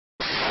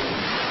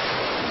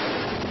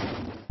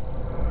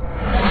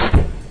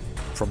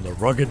from the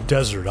rugged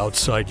desert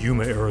outside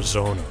Yuma,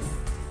 Arizona.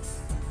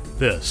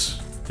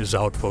 This is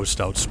Outpost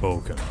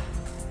Outspoken.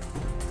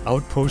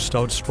 Outpost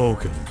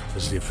Outspoken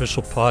is the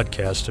official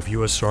podcast of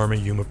U.S. Army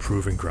Yuma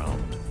Proving Ground,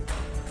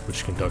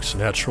 which conducts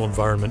natural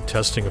environment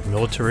testing of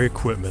military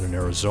equipment in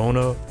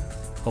Arizona,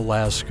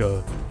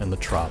 Alaska, and the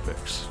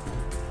tropics.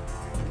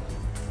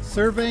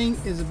 Surveying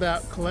is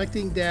about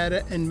collecting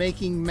data and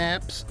making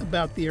maps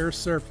about the Earth's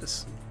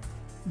surface.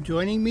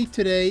 Joining me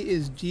today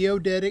is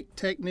geodetic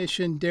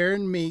technician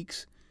Darin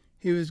Meeks,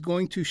 who is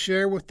going to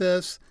share with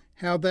us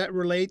how that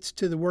relates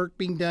to the work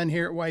being done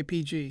here at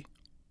YPG.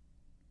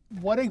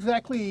 What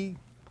exactly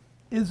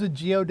is a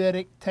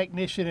geodetic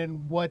technician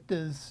and what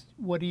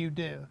do you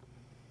do?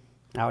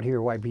 Out here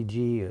at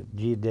YPG, a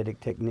geodetic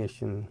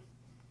technician,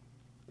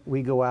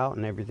 we go out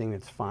and everything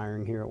that's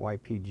firing here at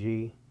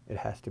YPG, it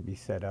has to be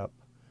set up.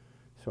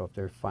 So if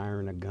they're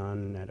firing a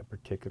gun at a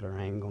particular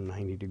angle,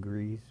 90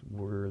 degrees,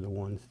 we're the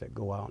ones that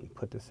go out and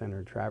put the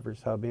center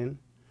traverse hub in,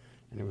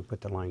 and then we put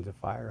the lines of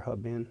fire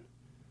hub in,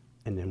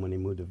 and then when they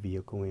move the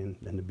vehicle in,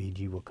 then the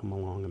BG will come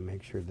along and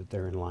make sure that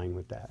they're in line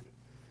with that.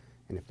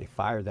 And if they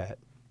fire that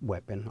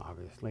weapon,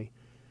 obviously,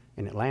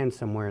 and it lands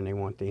somewhere and they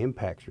want the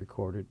impacts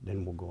recorded,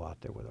 then we'll go out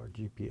there with our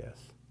GPS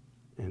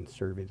and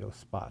survey those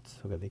spots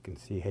so that they can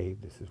see, hey,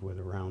 this is where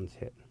the rounds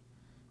hit.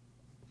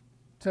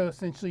 So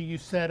essentially you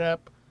set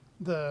up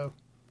the,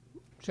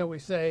 shall we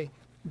say,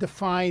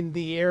 define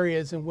the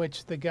areas in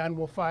which the gun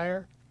will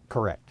fire?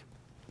 Correct.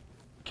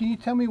 Can you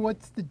tell me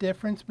what's the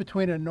difference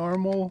between a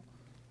normal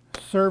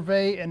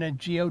survey and a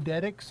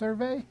geodetic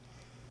survey?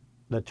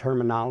 The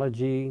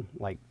terminology,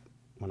 like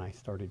when I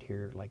started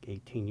here like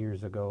 18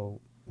 years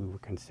ago, we were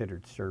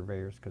considered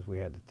surveyors because we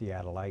had the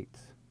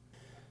theodolites.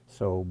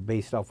 So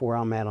based off where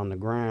I'm at on the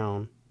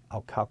ground,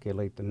 I'll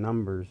calculate the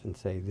numbers and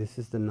say, this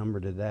is the number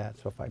to that.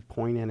 So if I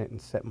point at it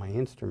and set my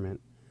instrument,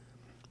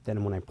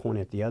 then when I point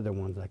at the other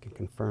ones, I can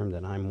confirm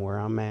that I'm where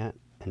I'm at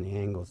and the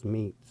angles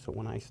meet. So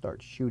when I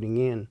start shooting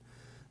in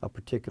a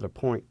particular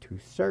point to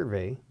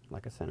survey,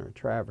 like a center of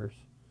traverse,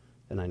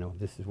 then I know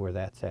this is where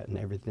that's at and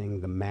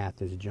everything, the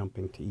math is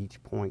jumping to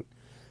each point.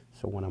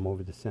 So when I'm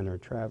over the center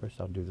of traverse,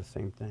 I'll do the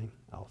same thing.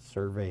 I'll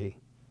survey,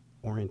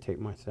 orientate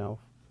myself,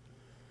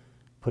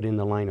 put in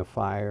the line of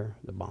fire,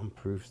 the bomb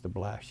proofs, the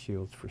blast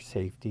shields for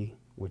safety,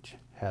 which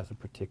has a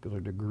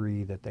particular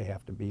degree that they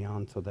have to be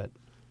on so that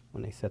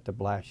when they set the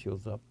blast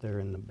shields up, they're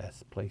in the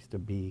best place to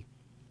be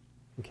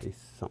in case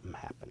something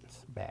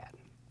happens bad.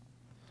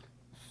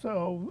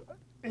 So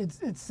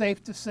it's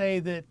safe to say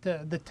that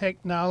the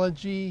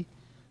technology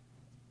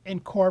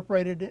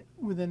incorporated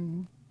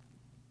within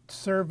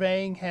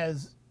surveying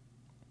has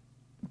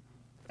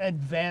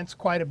advanced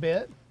quite a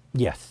bit?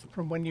 Yes.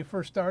 From when you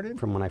first started?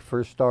 From when I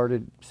first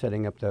started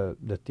setting up the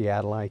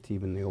theodolites,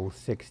 even the old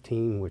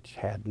 16, which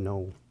had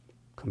no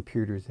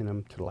computers in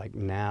them, to like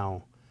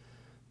now,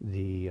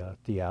 the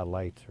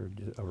theodolites are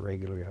just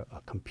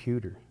a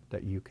computer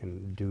that you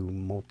can do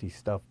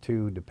multi-stuff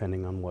to,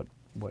 depending on what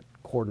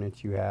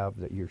coordinates you have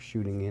that you're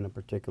shooting in a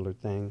particular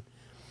thing.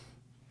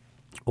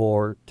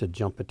 Or to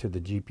jump it to the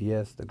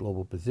GPS, the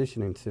global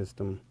positioning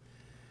system,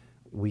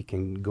 we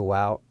can go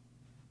out,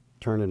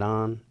 turn it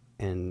on,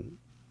 and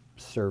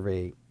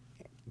survey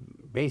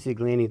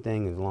basically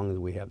anything as long as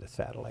we have the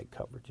satellite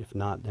coverage. If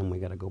not, then we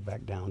got to go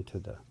back down to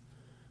the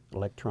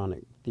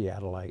electronic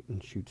theodolite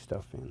and shoot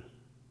stuff in.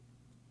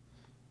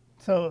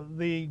 So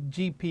the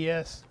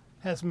GPS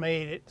has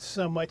made it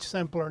so much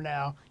simpler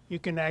now. You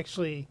can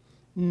actually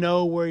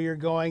know where you're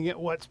going, at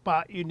what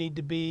spot you need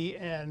to be,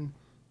 and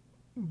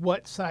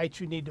what sites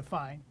you need to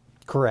find.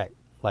 Correct.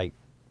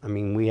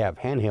 We have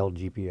handheld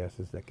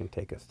GPSs that can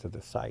take us to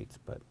the sites,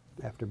 but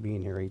after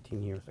being here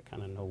 18 years, I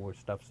kind of know where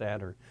stuff's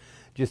at, or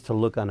just to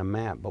look on a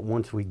map. But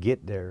once we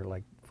get there,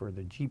 like for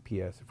the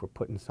GPS, if we're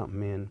putting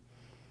something in,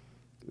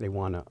 they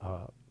want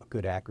a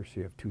good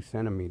accuracy of 2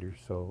 centimeters.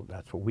 So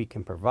that's what we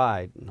can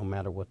provide, no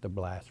matter what the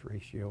blast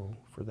ratio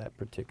for that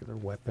particular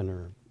weapon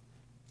or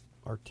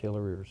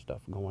artillery or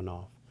stuff going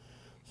off.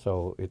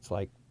 So it's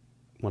like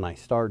when I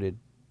started,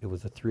 it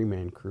was a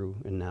 3-man crew,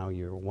 and now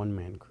you're a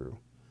 1-man crew.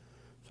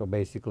 So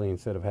basically,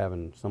 instead of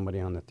having somebody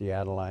on the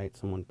theodolite,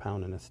 someone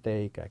pounding a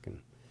stake, I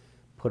can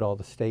put all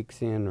the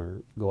stakes in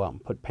or go out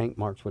and put paint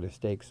marks where the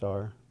stakes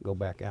are, go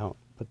back out,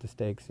 put the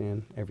stakes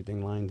in,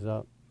 everything lines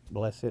up,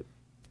 bless it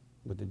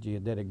with the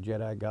geodetic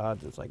Jedi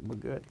gods. It's like, we're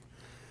good.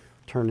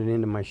 Turn it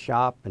into my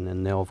shop, and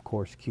then they'll, of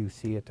course,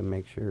 QC it to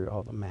make sure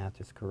all the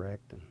math is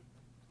correct. And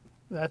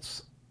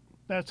That's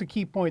a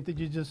key point that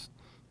you just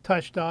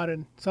touched on,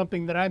 and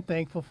something that I'm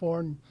thankful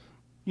for, and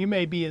you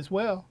may be as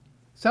well.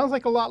 Sounds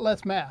like a lot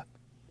less math.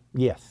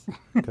 yes,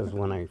 because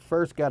when I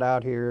first got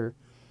out here,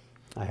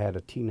 I had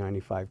a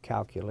T95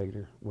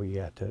 calculator where you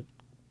had to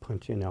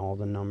punch in all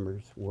the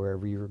numbers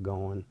wherever you were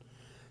going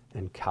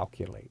and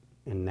calculate.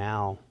 And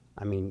now,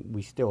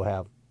 we still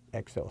have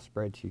Excel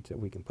spreadsheets that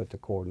we can put the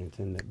coordinates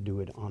in that do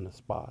it on the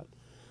spot.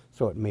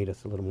 So it made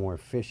us a little more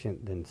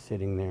efficient than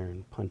sitting there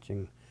and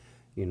punching,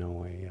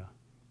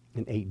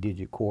 an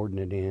 8-digit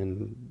coordinate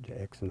in,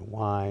 the X and the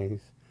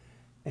Y's,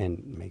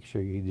 and make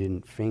sure you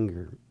didn't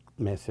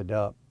mess it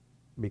up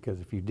because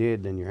if you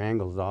did, then your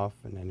angle's off,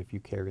 and then if you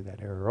carry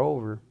that error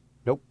over,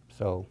 nope.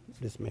 So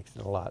this makes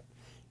it a lot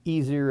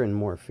easier and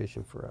more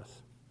efficient for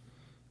us.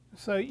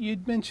 So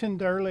you'd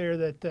mentioned earlier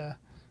that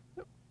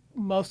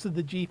most of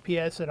the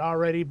GPS had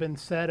already been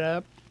set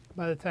up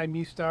by the time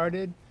you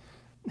started.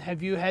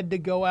 Have you had to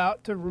go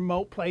out to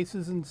remote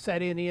places and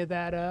set any of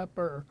that up,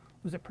 or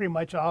was it pretty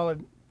much all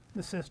of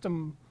the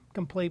system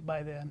complete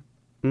by then?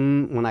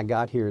 When I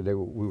got here,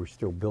 we were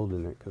still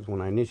building it, because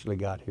when I initially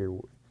got here,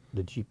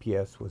 the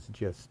GPS was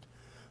just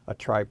a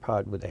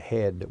tripod with a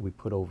head that we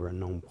put over a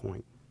known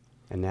point.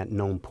 And that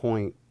known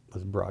point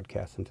was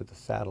broadcast into the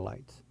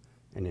satellites.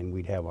 And then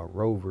we'd have our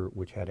rover,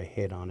 which had a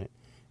head on it,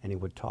 and it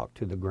would talk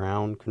to the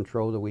ground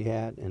control that we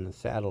had and the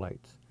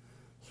satellites.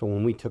 So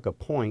when we took a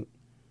point,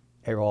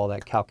 all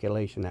that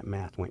calculation, that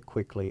math went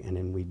quickly, and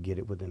then we'd get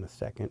it within a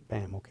second.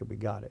 Bam, okay, we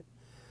got it.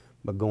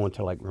 But going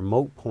to like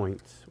remote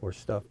points or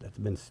stuff that's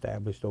been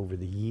established over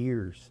the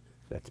years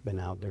that's been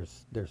out,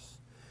 there's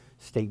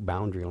state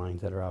boundary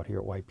lines that are out here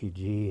at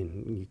YPG,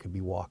 and you could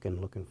be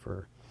walking looking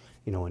for,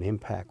 an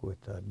impact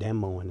with a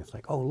demo, and it's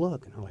like, oh,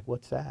 look. And I'm like,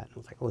 what's that? And I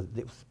was like, oh,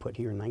 it was put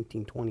here in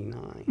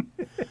 1929.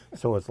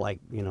 So it's like,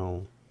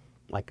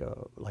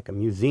 like a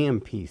museum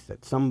piece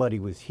that somebody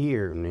was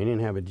here and they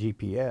didn't have a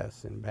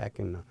GPS. And back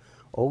in the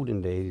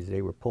olden days,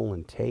 they were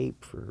pulling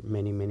tape for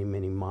many, many,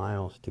 many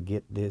miles to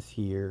get this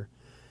here.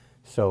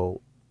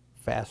 So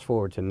fast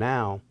forward to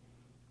now,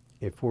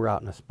 if we're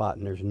out in a spot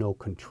and there's no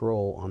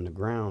control on the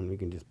ground, we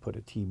can just put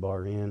a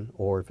T-bar in,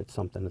 or if it's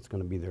something that's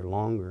going to be there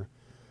longer,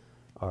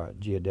 our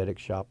geodetic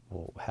shop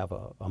will have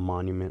a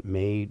monument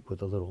made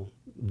with a little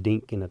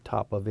dink in the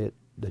top of it.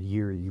 The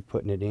year you're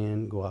putting it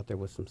in, go out there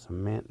with some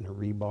cement and a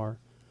rebar,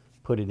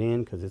 put it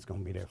in, because it's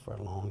going to be there for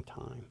a long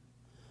time.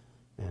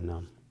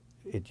 And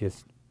it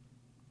just,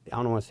 I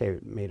don't want to say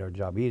it made our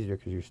job easier,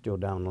 because you're still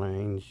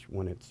downrange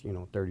when it's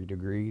 30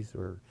 degrees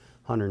or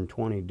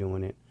 120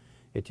 doing it.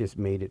 It just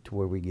made it to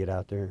where we get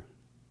out there,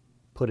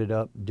 put it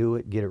up, do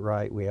it, get it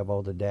right. We have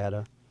all the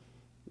data.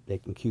 They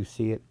can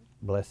QC it,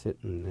 bless it,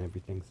 and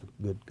everything's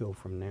good to go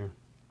from there.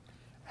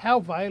 How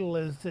vital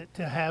is it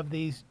to have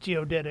these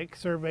geodetic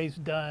surveys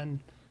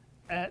done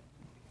at,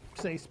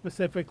 say,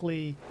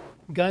 specifically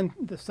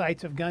the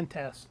sites of gun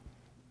tests?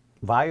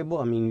 Viable?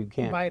 I mean, you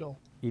can't. Vital.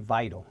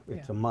 Vital.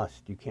 It's Yeah. a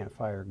must. You can't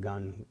fire a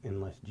gun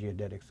unless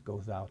geodetics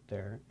goes out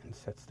there and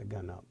sets the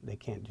gun up. They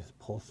can't just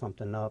pull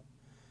something up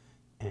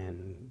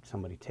and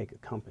somebody take a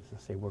compass and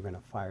say, we're going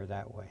to fire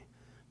that way.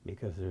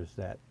 Because there's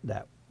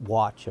that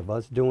watch of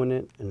us doing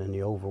it, and then the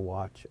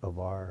overwatch of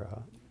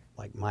our,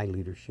 like my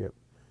leadership,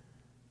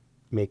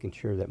 making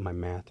sure that my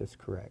math is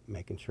correct,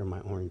 making sure my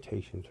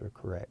orientations are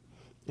correct.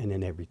 And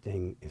then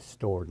everything is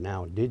stored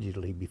now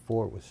digitally.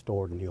 Before it was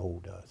stored in the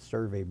old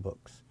survey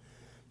books.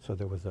 So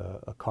there was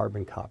a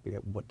carbon copy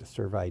of what the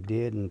survey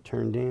did and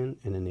turned in,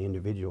 and then the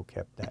individual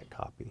kept that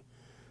copy.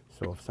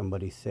 So if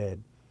somebody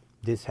said,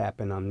 this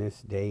happened on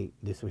this date,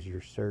 this was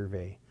your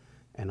survey,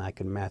 and I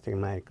could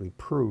mathematically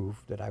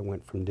prove that I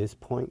went from this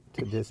point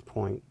to this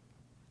point,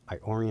 I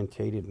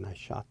orientated and I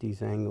shot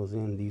these angles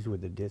in, these were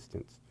the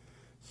distance.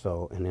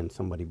 So, and then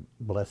somebody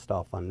blessed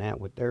off on that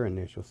with their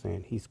initial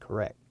saying, he's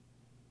correct.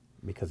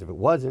 Because if it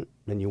wasn't,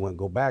 then you wouldn't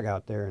go back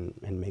out there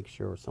and make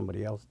sure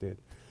somebody else did.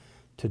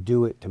 To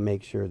do it, to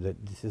make sure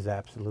that this is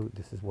absolute,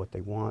 this is what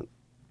they want,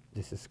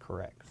 this is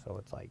correct. So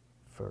it's like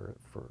for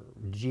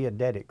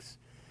geodetics,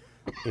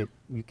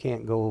 you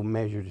can't go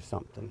measure to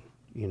something,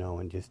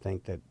 and just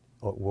think that,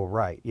 oh, well,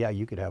 right, yeah,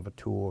 you could have a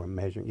tool or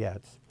measure, yeah,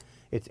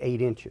 it's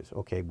 8 inches,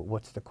 okay, but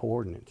what's the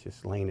coordinates?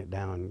 Just laying it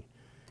down.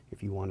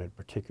 If you wanted a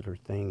particular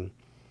thing,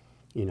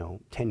 10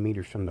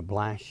 meters from the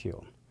blast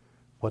shield,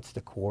 what's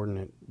the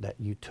coordinate that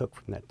you took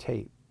from that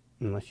tape?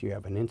 Unless you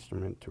have an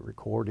instrument to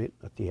record it,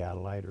 a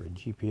theodolite or a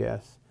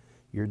GPS,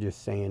 you're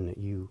just saying that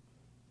you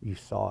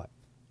saw it.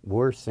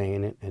 We're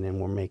saying it, and then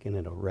we're making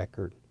it a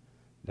record.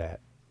 That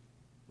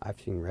I've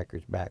seen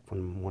records back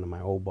from one of my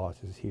old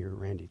bosses here,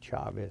 Randy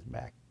Chavez,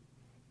 back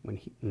in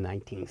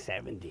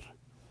 1970,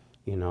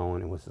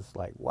 and it was just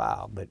like,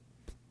 wow. But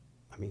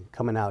I mean,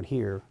 coming out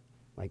here,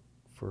 like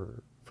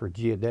for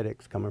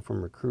geodetics, coming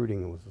from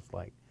recruiting, it was just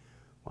like,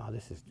 wow,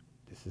 this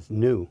is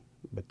new.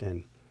 But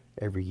then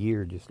every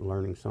year just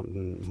learning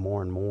something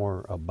more and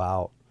more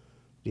about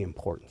the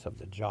importance of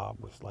the job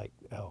was like,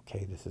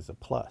 okay, this is a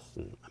plus.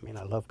 And I mean,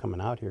 I love coming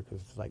out here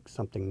because it's like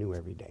something new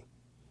every day.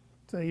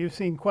 So you've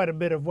seen quite a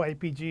bit of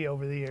YPG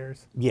over the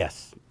years.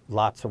 Yes,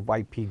 lots of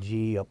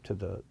YPG up to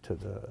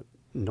the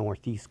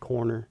northeast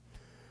corner.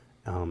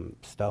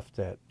 Stuff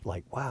that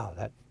like, wow,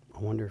 that I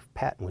wonder if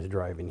Patton was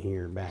driving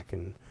here back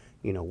in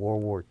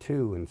World War II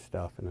and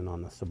stuff. And then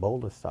on the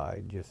Cibola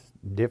side, just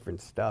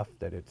different stuff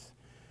that it's,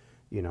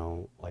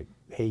 like,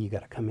 hey, you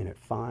got to come in at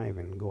 5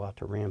 and go out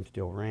to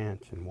Ramsdale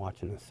Ranch and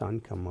watching the sun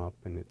come up,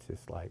 and it's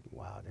just like,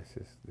 wow,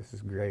 this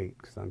is great.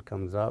 Sun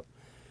comes up,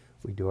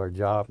 we do our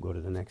job, go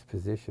to the next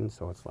position.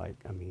 So it's like,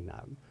 I mean,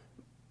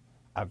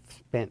 I've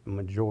spent the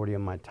majority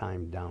of my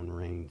time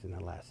downrange in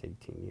the last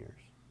 18 years.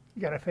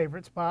 You got a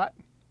favorite spot?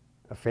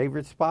 A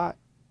favorite spot?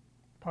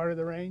 Part of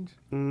the range?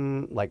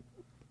 Like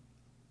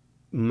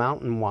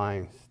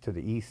mountain-wise to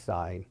the east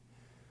side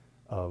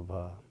of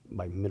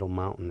by Middle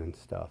Mountain and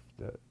stuff,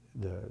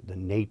 the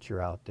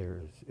nature out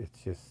there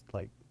it's just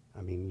like,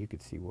 I mean, you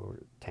could see where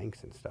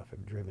tanks and stuff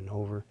have driven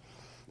over,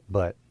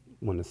 but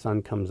when the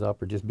sun comes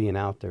up or just being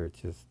out there,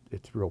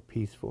 it's real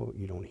peaceful.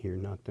 You don't hear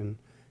nothing.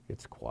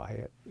 It's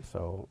quiet.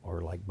 So,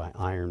 or like by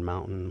Iron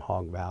Mountain,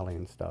 Hog Valley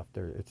and stuff,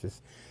 it's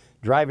just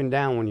driving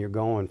down when you're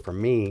going. For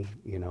me,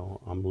 you know,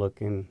 I'm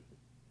looking,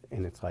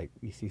 and it's like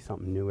you see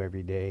something new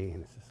every day,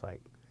 and it's just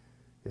like,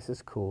 this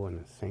is cool.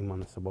 And the same on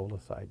the Cibola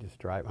side, just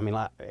drive. I mean,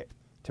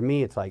 to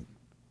me, it's like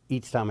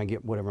each time I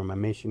get whatever my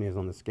mission is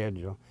on the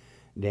schedule,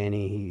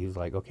 Danny, he's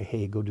like, okay,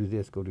 hey, go do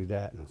this, go do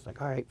that. And it's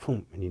like, all right,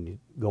 boom. And you're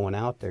going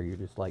out there, you're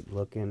just like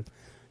looking.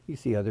 You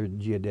see other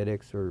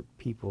geodetics or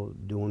people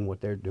doing what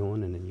they're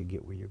doing, and then you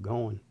get where you're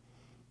going.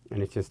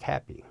 And it's just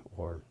happy.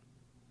 Or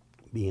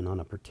being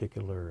on a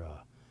particular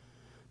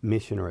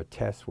mission or a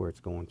test where it's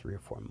going 3 or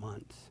 4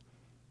 months.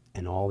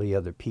 And all the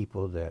other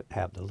people that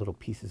have the little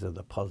pieces of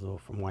the puzzle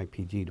from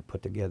YPG to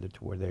put together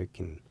to where they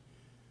can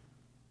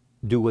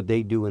do what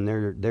they do in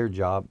their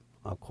job.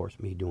 Of course,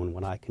 me doing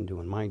what I can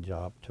do in my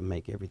job to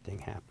make everything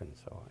happen.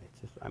 So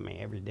it's just, I mean,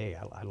 every day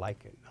I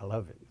like it. I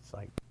love it. It's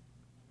like,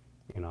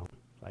 you know,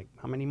 like,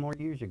 how many more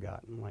years you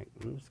got? I'm like,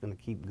 I'm just going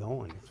to keep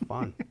going. It's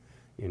fun,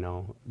 you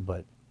know.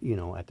 But, you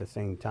know, at the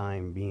same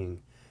time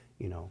being,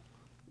 you know,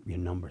 your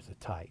numbers are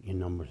tight. Your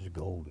numbers are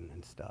golden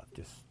and stuff.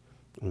 Just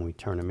when we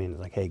turn them in, it's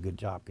like, hey, good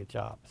job, good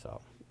job.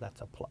 So that's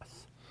a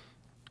plus.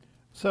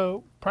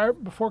 So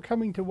before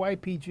coming to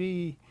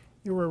YPG,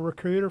 you were a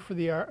recruiter for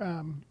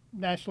the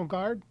National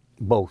Guard?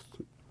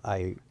 Both.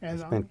 I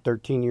spent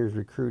 13 years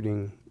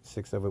recruiting.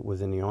 6 of it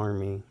was in the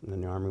Army. And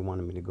then the Army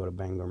wanted me to go to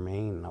Bangor,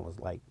 Maine. And I was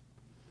like,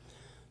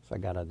 so I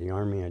got out of the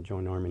Army. I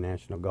joined the Army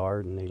National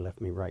Guard. And they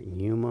left me right in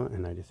Yuma.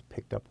 And I just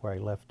picked up where I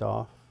left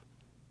off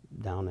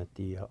down at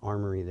the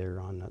armory there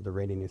on the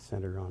Readiness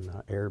Center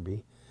on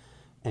Araby.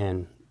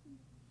 And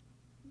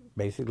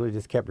basically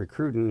just kept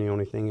recruiting. The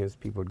only thing is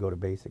people would go to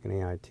basic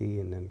and AIT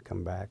and then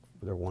come back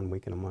for their 1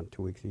 week in a month,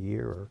 2 weeks a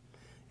year, or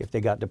if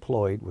they got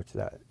deployed, which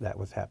that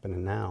was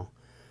happening now.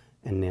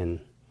 And then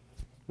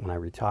when I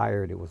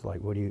retired, it was like,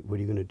 what are you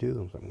going to do?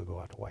 I was like, I'm going to go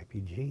out to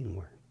YPG. And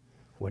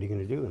what are you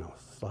going to do? And I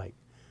was just like,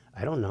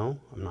 I don't know.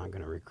 I'm not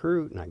going to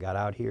recruit. And I got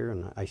out here,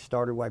 and I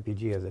started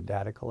YPG as a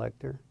data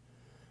collector.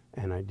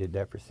 And I did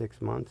that for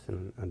 6 months,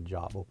 and a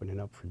job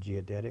opening up for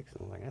geodetics. And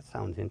I was like, that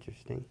sounds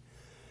interesting.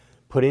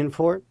 Put in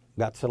for it,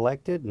 got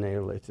selected, and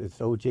it's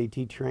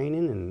OJT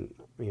training. And,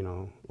 you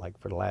know, like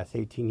for the last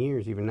 18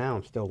 years, even now,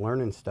 I'm still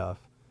learning stuff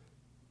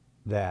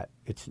that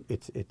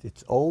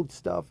it's old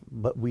stuff,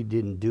 but we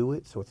didn't do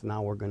it, so it's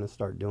now we're going to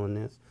start doing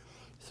this.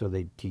 So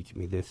they teach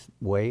me this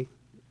way.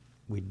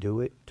 We do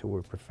it till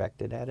we're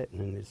perfected at it,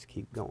 and then just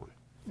keep going.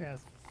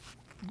 Yes.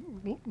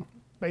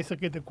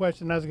 Basically, the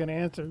question I was going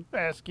to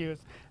ask you is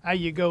how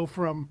you go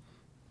from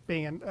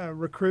being a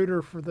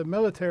recruiter for the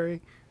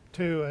military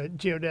to a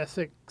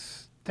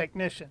geodesics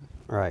technician.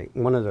 Right.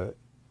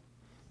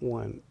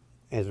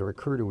 As a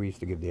recruiter, we used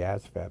to give the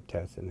ASVAB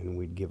test, and then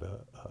we'd give a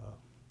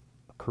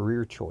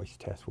career choice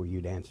test where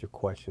you'd answer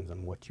questions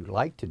on what you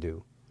like to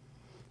do.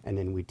 And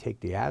then we'd take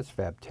the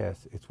ASVAB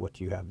test. It's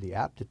what you have the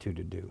aptitude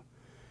to do.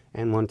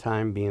 And one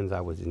time, being I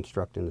was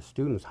instructing the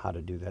students how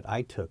to do that,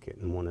 I took it,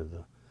 and one of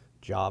the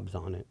jobs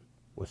on it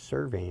was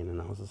surveying,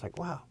 and I was just like,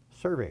 wow,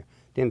 survey.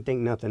 Didn't think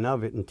nothing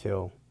of it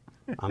until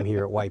I'm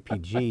here at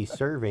YPG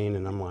surveying,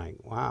 and I'm like,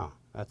 wow,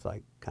 that's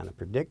like kind of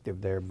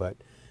predictive there. But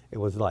it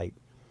was like,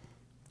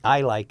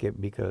 I like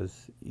it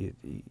because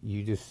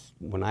you just,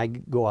 when I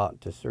go out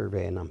to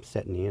survey and I'm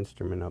setting the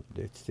instrument up,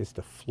 it's just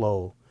a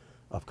flow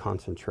of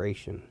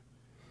concentration,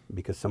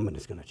 because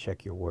somebody's going to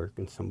check your work,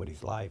 and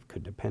somebody's life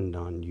could depend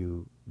on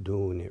you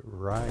doing it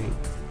right.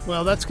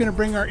 Well, that's going to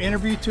bring our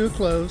interview to a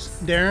close.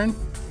 Darin,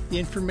 the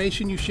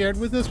information you shared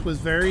with us was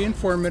very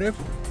informative.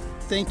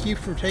 Thank you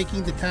for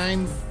taking the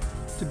time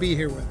to be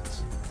here with us.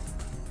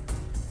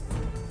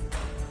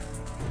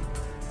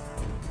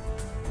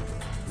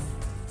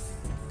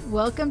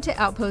 Welcome to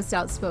Outpost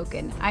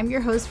Outspoken. I'm your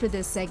host for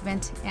this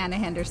segment, Ana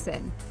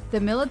Henderson. The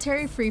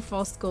Military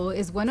Freefall School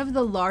is one of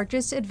the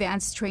largest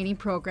advanced training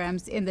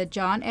programs in the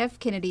John F.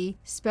 Kennedy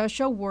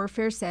Special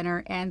Warfare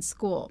Center and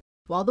School.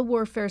 While the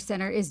Warfare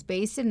Center is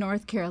based in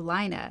North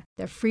Carolina,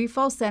 the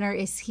Freefall Center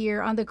is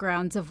here on the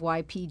grounds of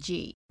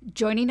YPG.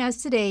 Joining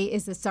us today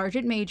is the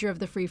Sergeant Major of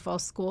the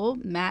Freefall School,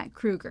 Matt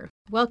Krueger.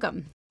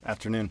 Welcome.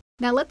 Afternoon.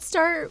 Now let's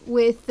start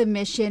with the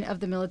mission of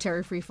the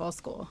Military Freefall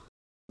School.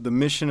 The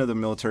mission of the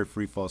Military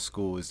Freefall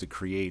School is to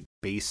create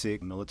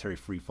basic military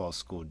freefall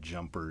school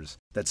jumpers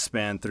that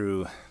span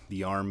through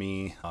the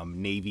Army,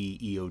 Navy,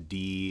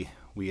 EOD.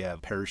 We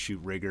have parachute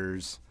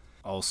riggers.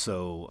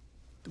 Also,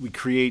 we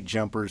create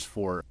jumpers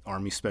for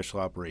Army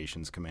Special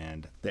Operations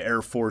Command. The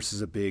Air Force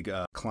is a big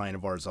client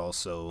of ours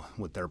also,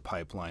 with their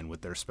pipeline, with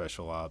their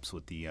special ops,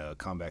 with the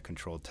combat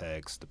control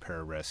techs, the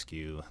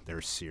pararescue, their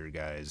SEER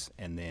guys,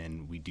 and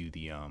then we do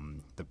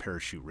the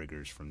parachute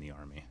riggers from the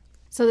Army.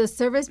 So the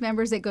service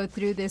members that go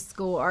through this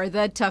school are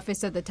the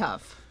toughest of the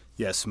tough.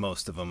 Yes,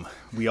 most of them.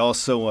 We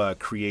also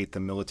create the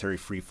military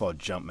freefall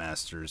jump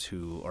masters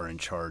who are in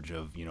charge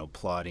of,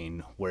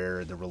 plotting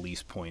where the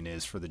release point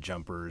is for the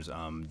jumpers,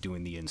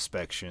 doing the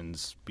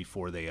inspections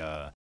before they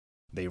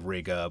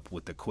rig up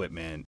with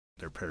equipment,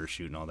 their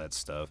parachute and all that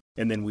stuff.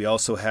 And then we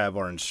also have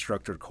our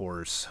instructor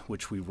course,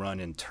 which we run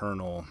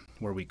internal,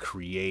 where we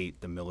create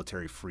the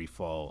military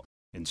freefall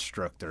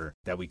instructor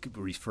that we could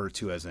refer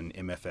to as an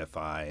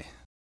MFFI.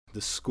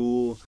 The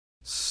school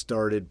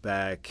started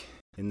back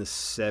in the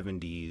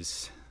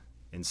 70s,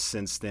 and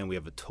since then we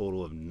have a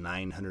total of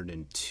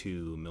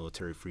 902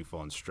 military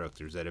freefall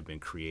instructors that have been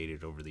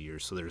created over the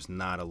years. So there's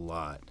not a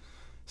lot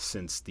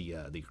since the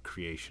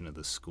creation of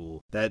the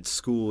school. That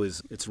school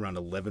it's around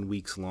 11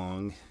 weeks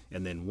long,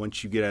 and then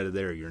once you get out of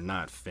there, you're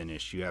not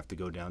finished. You have to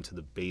go down to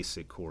the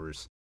basic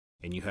course,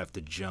 and you have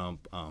to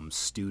jump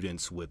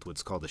students with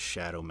what's called a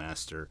shadow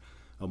master,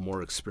 a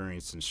more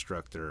experienced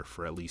instructor,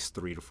 for at least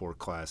 3 to 4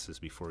 classes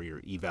before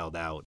you're eval'd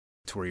out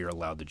to where you're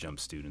allowed to jump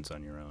students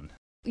on your own.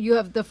 You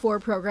have the 4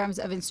 programs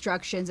of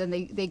instructions, and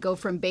they go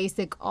from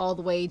basic all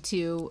the way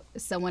to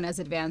someone as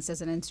advanced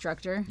as an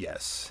instructor?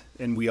 Yes.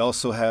 And we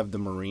also have the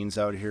Marines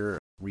out here,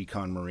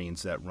 Recon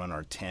Marines, that run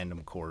our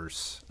tandem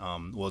course.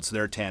 It's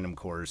their tandem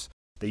course.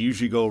 They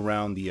usually go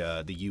around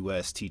the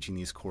U.S. teaching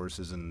these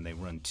courses, and they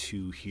run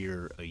 2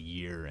 here a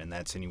year, and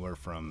that's anywhere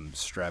from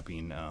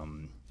strapping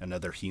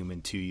another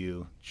human to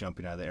you,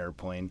 jumping out of the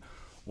airplane,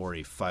 or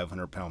a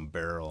 500-pound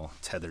barrel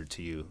tethered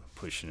to you,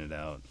 pushing it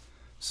out.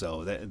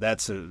 So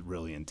that's a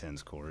really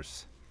intense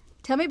course.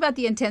 Tell me about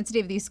the intensity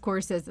of these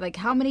courses. Like,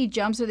 how many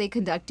jumps are they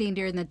conducting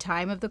during the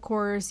time of the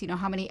course?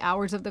 How many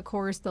hours of the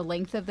course, the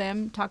length of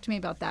them? Talk to me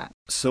about that.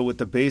 So with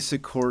the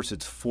basic course,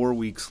 it's 4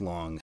 weeks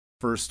long.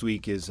 First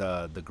week is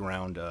the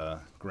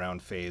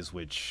ground phase,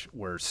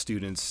 where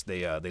students,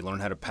 they learn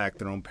how to pack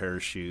their own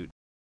parachute.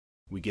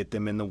 We get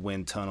them in the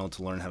wind tunnel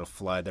to learn how to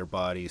fly their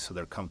body so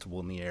they're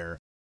comfortable in the air.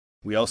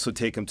 We also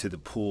take them to the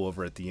pool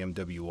over at the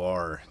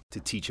MWR to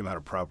teach them how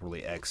to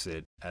properly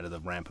exit out of the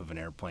ramp of an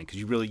airplane, because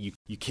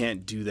you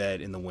can't do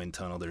that in the wind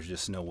tunnel. There's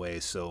just no way.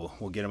 So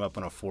we'll get them up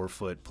on a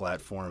 4-foot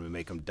platform and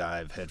make them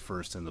dive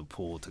headfirst in the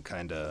pool to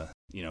kind of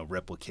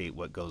replicate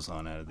what goes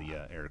on out of the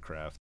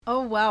aircraft.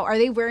 Oh wow! Are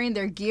they wearing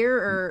their gear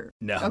or?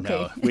 No,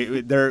 okay.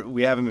 No.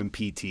 We have them in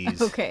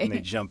PTs. Okay. And they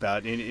jump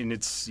out, and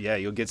it's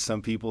you'll get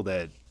some people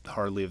that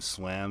hardly have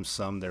swam.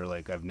 Some they're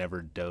like, I've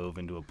never dove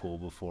into a pool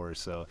before,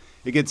 so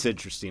it gets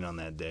interesting on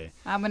that day.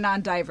 I'm a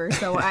non-diver,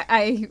 so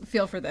I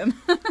feel for them.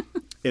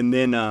 And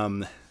then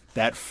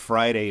that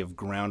Friday of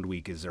ground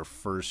week is their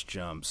first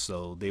jump,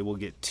 so they will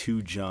get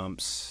 2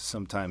 jumps,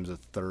 sometimes a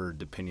third,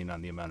 depending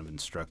on the amount of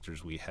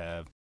instructors we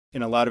have.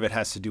 And a lot of it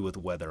has to do with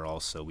weather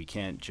also. We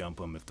can't jump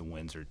them if the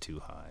winds are too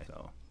high.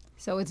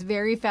 So it's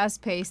very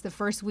fast-paced. The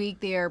first week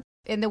they are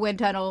in the wind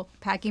tunnel,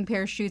 packing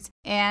parachutes,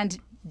 and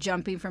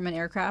jumping from an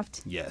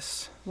aircraft?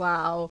 Yes.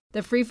 Wow.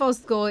 The Freefall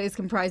School is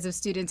comprised of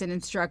students and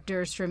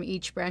instructors from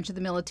each branch of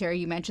the military.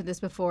 You mentioned this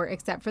before,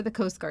 except for the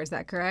Coast Guard. Is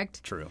that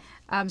correct? True.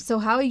 So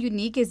how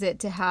unique is it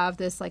to have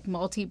this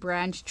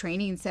multi-branch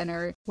training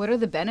center? What are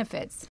the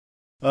benefits?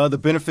 The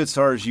benefits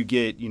are you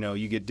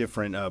get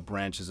different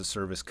branches of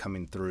service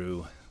coming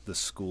through the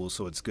school,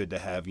 so it's good to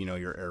have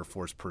your Air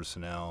Force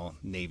personnel,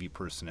 Navy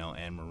personnel,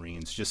 and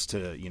Marines, just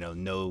to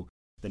know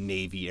the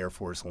Navy, Air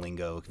Force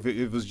lingo. If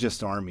it was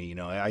just Army,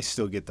 I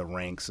still get the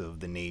ranks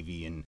of the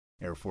Navy and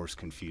Air Force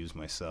confused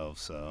myself.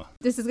 So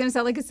this is going to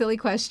sound like a silly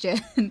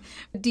question.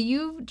 Do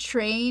you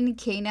train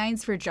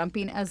canines for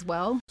jumping as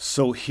well?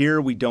 So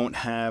here we don't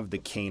have the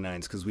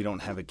canines because we don't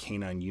have a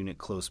canine unit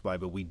close by,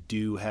 but we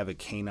do have a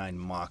canine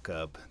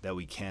mock-up that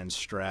we can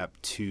strap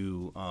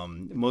to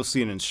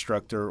mostly an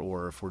instructor,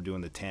 or if we're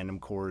doing the tandem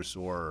course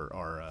or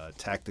our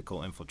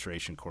tactical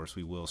infiltration course,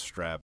 we will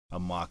strap a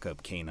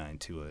mock-up canine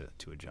to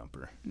a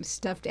jumper.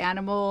 Stuffed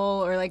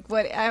animal, or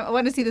what? I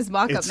want to see this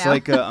mock-up it's now.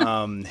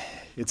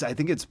 It's like I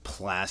think it's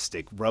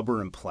plastic,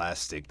 rubber and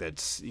plastic.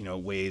 That's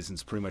weighs and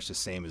it's pretty much the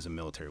same as a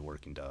military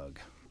working dog.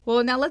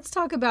 Well, now let's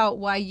talk about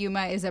why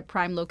Yuma is a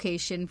prime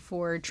location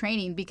for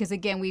training, because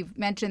again, we've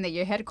mentioned that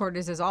your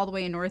headquarters is all the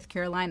way in North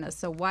Carolina.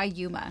 So why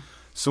Yuma?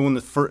 So when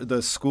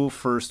the school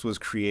first was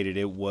created,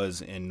 it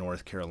was in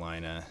North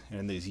Carolina.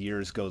 And as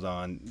years goes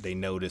on, they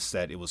noticed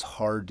that it was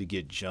hard to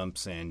get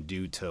jumps in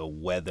due to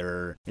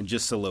weather and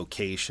just the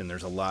location.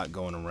 There's a lot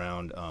going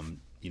around,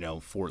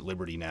 Fort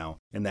Liberty now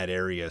in that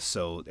area.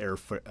 So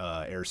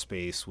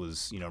airspace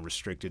was,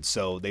 restricted.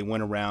 So they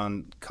went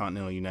around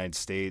continental United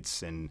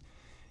States, and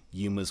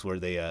Yuma's where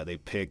they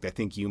picked. I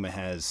think Yuma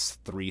has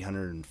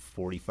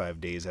 345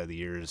 days out of the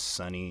year is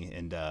sunny,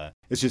 and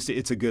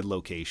it's a good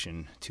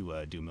location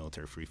to do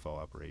military freefall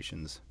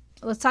operations.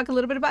 Let's talk a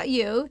little bit about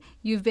you.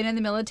 You've been in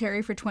the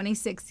military for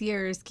 26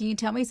 years. Can you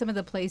tell me some of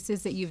the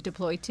places that you've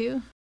deployed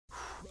to?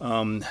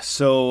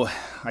 So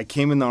I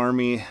came in the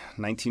Army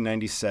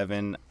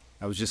 1997.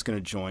 I was just going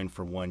to join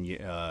for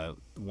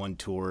one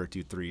tour,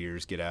 do 3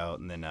 years, get out,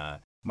 and then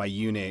my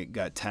unit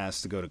got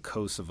tasked to go to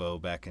Kosovo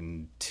back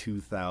in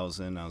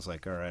 2000. I was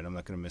like, all right, I'm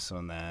not going to miss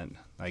on that.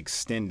 I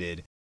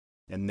extended,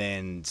 And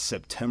then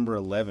September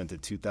 11th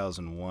of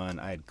 2001,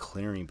 I had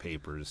clearing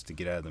papers to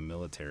get out of the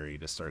military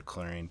to start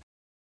clearing.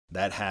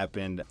 That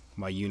happened.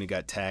 My unit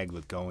got tagged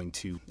with going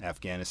to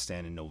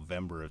Afghanistan in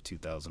November of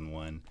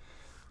 2001.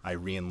 I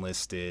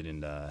re-enlisted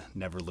and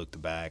never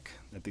looked back.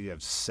 I think I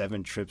have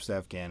 7 trips to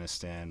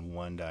Afghanistan,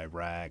 1 to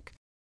Iraq,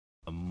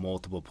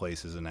 multiple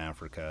places in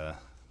Africa,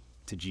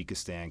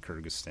 Tajikistan,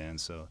 Kyrgyzstan.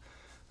 So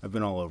I've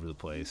been all over the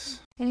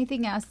place.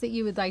 Anything else that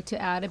you would like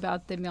to add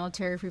about the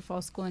Military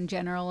Freefall School in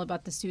general,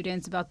 about the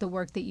students, about the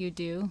work that you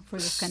do for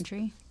this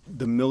country?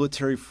 The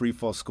Military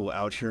Freefall School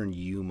out here in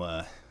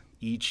Yuma,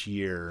 each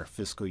year,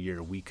 fiscal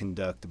year, we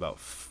conduct about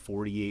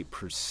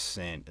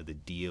 48% of the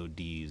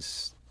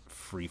DoD's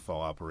freefall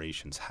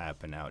operations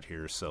happen out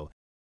here. So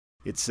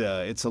it's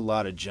a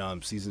lot of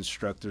jumps. These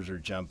instructors are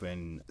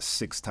jumping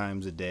 6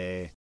 times a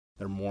day.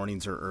 Their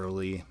mornings are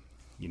early.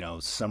 You know,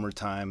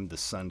 summertime, the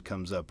sun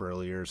comes up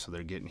earlier, so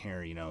they're getting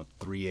here,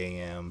 3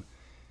 a.m.,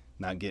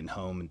 not getting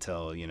home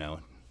until,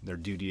 their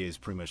duty is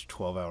pretty much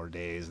 12-hour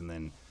days, and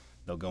then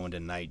they'll go into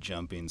night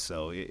jumping.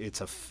 So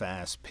it's a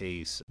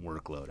fast-paced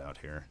workload out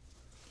here.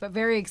 But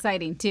very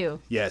exciting, too.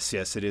 Yes,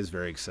 it is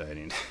very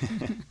exciting.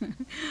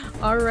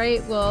 All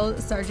right. Well,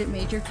 Sergeant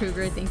Major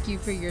Krueger, thank you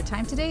for your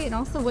time today and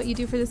also what you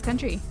do for this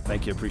country.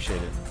 Thank you.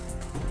 Appreciate it.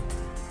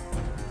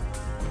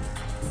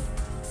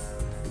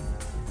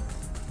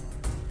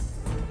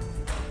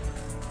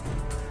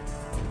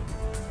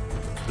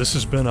 This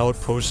has been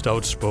Outpost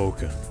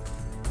Outspoken.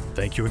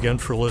 Thank you again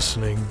for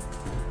listening.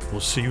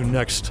 We'll see you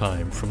next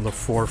time from the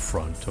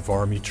forefront of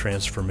Army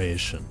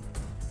transformation.